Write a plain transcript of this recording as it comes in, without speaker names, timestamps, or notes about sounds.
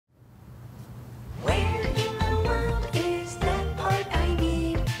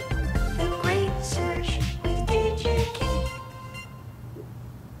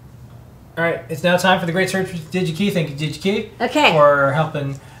All right, it's now time for the Great Search with DigiKey. Thank you, DigiKey, Okay. for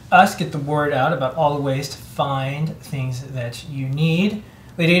helping us get the word out about all the ways to find things that you need.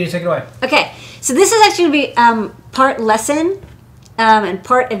 Lady Ada, take it away. Okay, so this is actually going to be part lesson and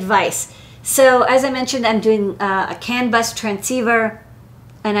part advice. So as I mentioned, I'm doing a CAN bus transceiver,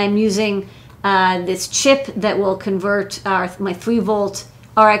 and I'm using this chip that will convert my 3 volt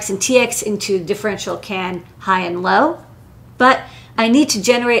RX and TX into differential CAN high and low. But I need to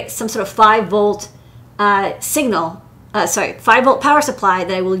generate some sort of 5 volt signal, 5 volt power supply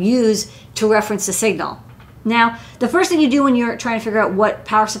that I will use to reference the signal. Now, the first thing you do when you're trying to figure out what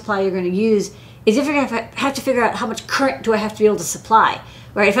power supply you're going to use is if you're going to have to figure out how much current do I have to be able to supply,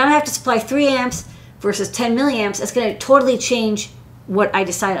 right? If I'm going to have to supply 3 amps versus 10 milliamps, it's going to totally change what I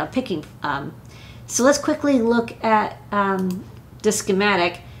decide on picking. So let's quickly look at the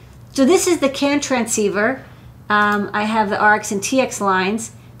schematic. So this is the CAN transceiver. I have the RX and TX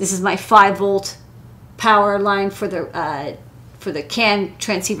lines. This is my 5 volt power line for the CAN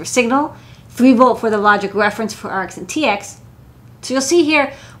transceiver signal. 3 volt for the logic reference for RX and TX. So you'll see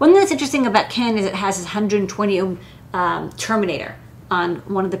here, one thing that's interesting about CAN is it has this 120 ohm terminator on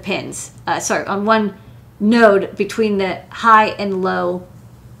one of the pins. On one node between the high and low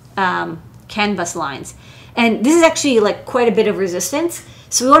CAN bus lines. And this is actually like quite a bit of resistance.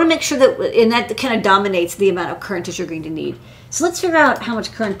 So we want to make sure that kind of dominates the amount of current that you're going to need. So let's figure out how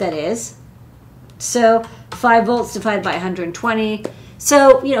much current that is. So 5 volts divided by 120.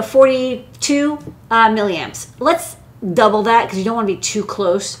 So, 42 milliamps. Let's double that because you don't want to be too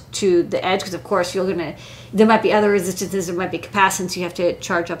close to the edge because, of course, there might be other resistances, there might be capacitance you have to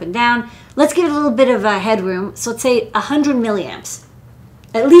charge up and down. Let's give it a little bit of headroom. So let's say 100 milliamps.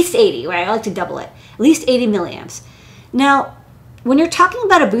 At least 80, right? I like to double it. At least 80 milliamps. Now, when you're talking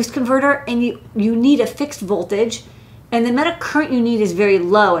about a boost converter and you need a fixed voltage and the amount of current you need is very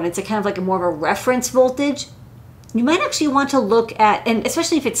low and it's a kind of like more of a reference voltage, you might actually want to look at, and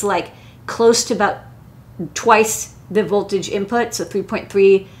especially if it's like close to about twice the voltage input, so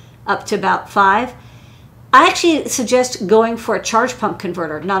 3.3 up to about 5, I actually suggest going for a charge pump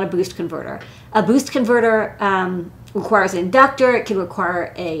converter, not a boost converter. A boost converter requires an inductor, it can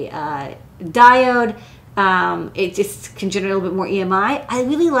require a diode, it just can generate a little bit more EMI. I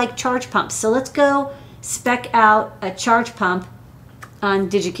really like charge pumps, so let's go spec out a charge pump on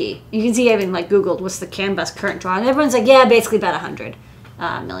DigiKey. You can see I even Googled what's the CAN bus current draw, and everyone's like, yeah, basically about 100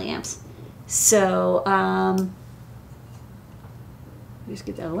 milliamps. So just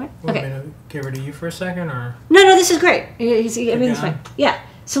get that out of the way. Okay. Want me to give her to you for a second, or? No, this is great. Everything's fine. Yeah.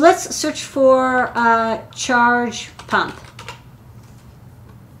 So let's search for charge pump.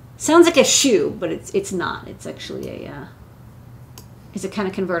 Sounds like a shoe, but it's not. It's actually it's a kind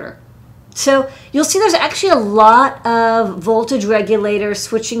of converter. So you'll see there's actually a lot of voltage regulators,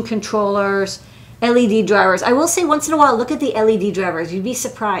 switching controllers, LED drivers. I will say once in a while, look at the LED drivers. You'd be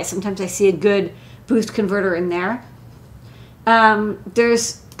surprised. Sometimes I see a good boost converter in there.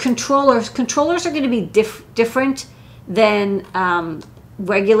 There's controllers. Controllers are going to be different than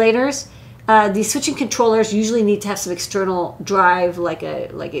regulators. These switching controllers usually need to have some external drive, like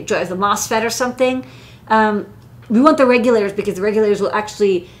it drives the MOSFET or something. We want the regulators because the regulators will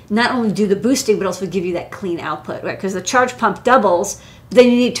actually not only do the boosting but also give you that clean output, right? Because the charge pump doubles, but then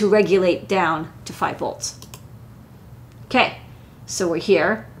you need to regulate down to 5 volts. Okay, so we're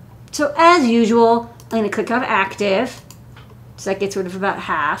here. So as usual, I'm going to click on active. So that gets rid of about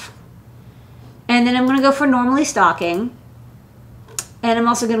half. And then I'm going to go for normally stocking. And I'm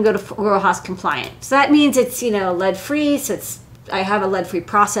also going to go to RoHS compliant. So that means it's, lead free. So I have a lead free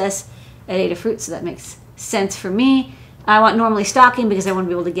process at Adafruit, so that makes sense for me. I want normally stocking because I want to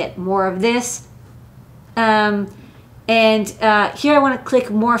be able to get more of this. Here I want to click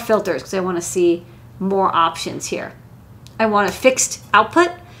more filters because I want to see more options here. I want a fixed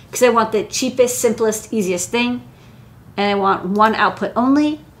output because I want the cheapest, simplest, easiest thing. And I want one output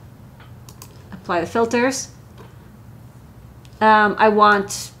only. Apply the filters.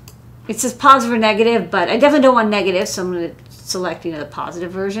 It says positive or negative, but I definitely don't want negative, so I'm going to select, the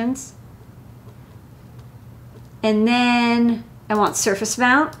positive versions. And then I want surface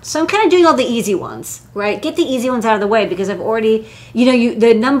mount. So I'm kind of doing all the easy ones, right? Get the easy ones out of the way because I've already,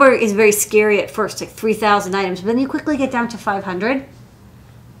 the number is very scary at first, like 3,000 items, but then you quickly get down to 500.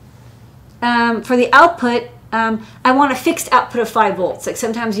 For the output, I want a fixed output of 5 volts. Like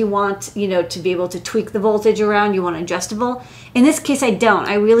sometimes you want, to be able to tweak the voltage around. You want adjustable. In this case, I don't.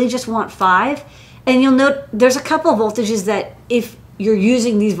 I really just want 5. And you'll note there's a couple of voltages that if you're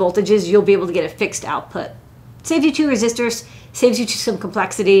using these voltages, you'll be able to get a fixed output. Saves you 2 resistors, saves you some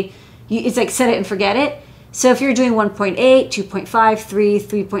complexity. It's like set it and forget it. So if you're doing 1.8, 2.5, 3,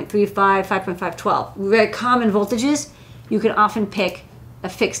 3.35, 5.5, 12, very common voltages, you can often pick a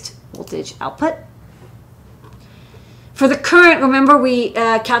fixed voltage output. For the current, remember we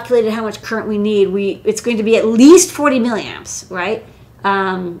calculated how much current we need. It's going to be at least 40 milliamps, right?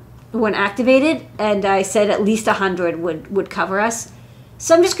 When activated, and I said at least 100 would cover us.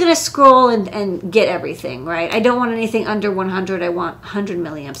 So I'm just going to scroll and get everything, right? I don't want anything under 100. I want 100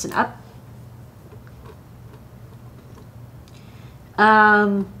 milliamps and up.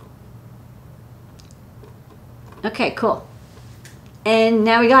 Okay, cool. And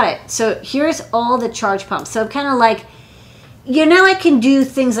now we got it. So here's all the charge pumps. So kind of like, now I can do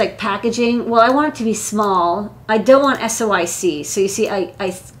things like packaging. Well, I want it to be small. I don't want SOIC. So you see,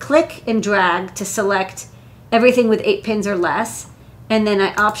 I click and drag to select everything with 8 pins or less. And then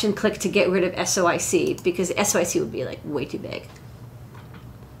I option click to get rid of SOIC because SOIC would be like way too big.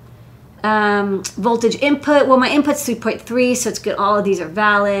 Voltage input. Well, my input's 3.3, so it's good. All of these are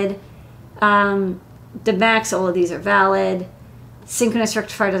valid. The max, all of these are valid. Synchronous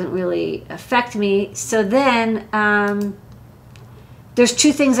rectifier doesn't really affect me. So then there's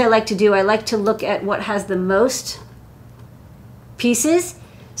two things I like to do. I like to look at what has the most pieces.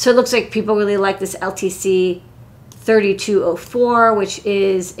 So it looks like people really like this LTC 3204, which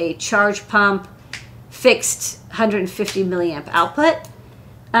is a charge pump, fixed 150 milliamp output.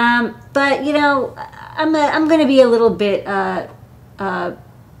 But I'm going to be a little bit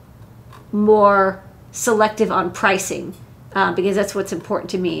more selective on pricing because that's what's important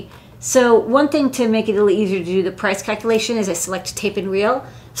to me. So one thing to make it a little easier to do the price calculation is I select tape and reel.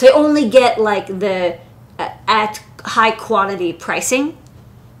 So I only get like the at high quantity pricing,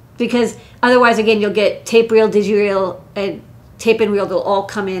 because otherwise, again, you'll get tape reel, digi-reel, and tape and reel. They'll all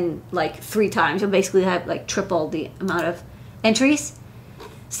come in like 3 times. You'll basically have like triple the amount of entries.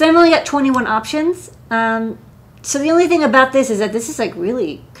 So I've only got 21 options. So the only thing about this is that this is like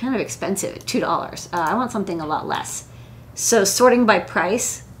really kind of expensive at $2. I want something a lot less. So sorting by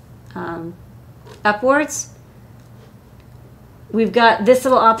price upwards, we've got this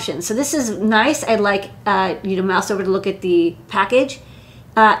little option. So this is nice. I'd like you to mouse over to look at the package.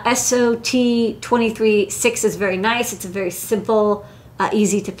 SOT236 is very nice. It's a very simple,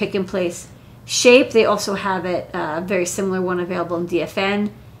 easy to pick and place shape. They also have it, a very similar one available in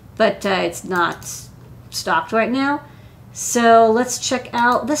DFN, but it's not stocked right now. So let's check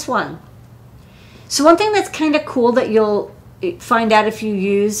out this one. So one thing that's kind of cool that you'll find out if you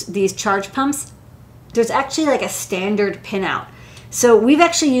use these charge pumps, there's actually like a standard pinout. So we've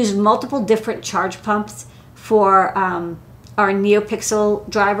actually used multiple different charge pumps for our NeoPixel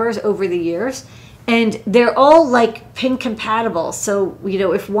drivers over the years, and they're all like pin compatible. So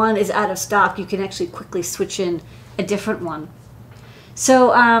if one is out of stock, you can actually quickly switch in a different one.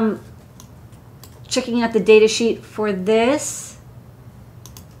 So checking out the data sheet for this,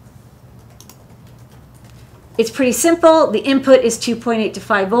 it's pretty simple. The input is 2.8 to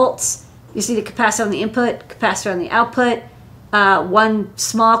 5 volts. You see the capacitor on the input, capacitor on the output, one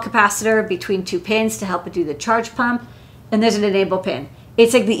small capacitor between 2 pins to help it do the charge pump, and there's an enable pin.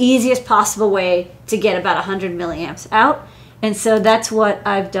 It's like the easiest possible way to get about 100 milliamps out. And so that's what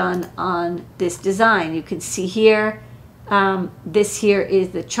I've done on this design. You can see here, this here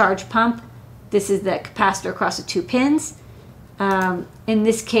is the charge pump. This is the capacitor across the 2 pins. In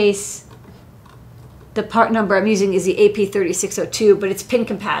this case, the part number I'm using is the AP3602, but it's pin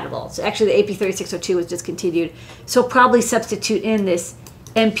compatible. So actually the AP3602 was discontinued. So probably substitute in this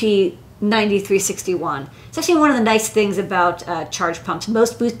MP9361. It's actually one of the nice things about charge pumps.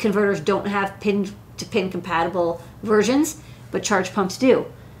 Most boost converters don't have pin-to-pin compatible versions, but charge pumps do.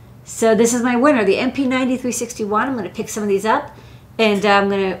 So this is my winner, the MP9361. I'm going to pick some of these up, and I'm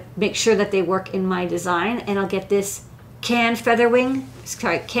going to make sure that they work in my design, and I'll get this CAN Feather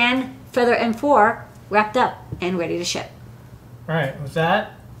M4 wrapped up and ready to ship. All right, with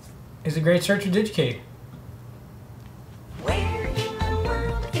that is a great search for DigiKey.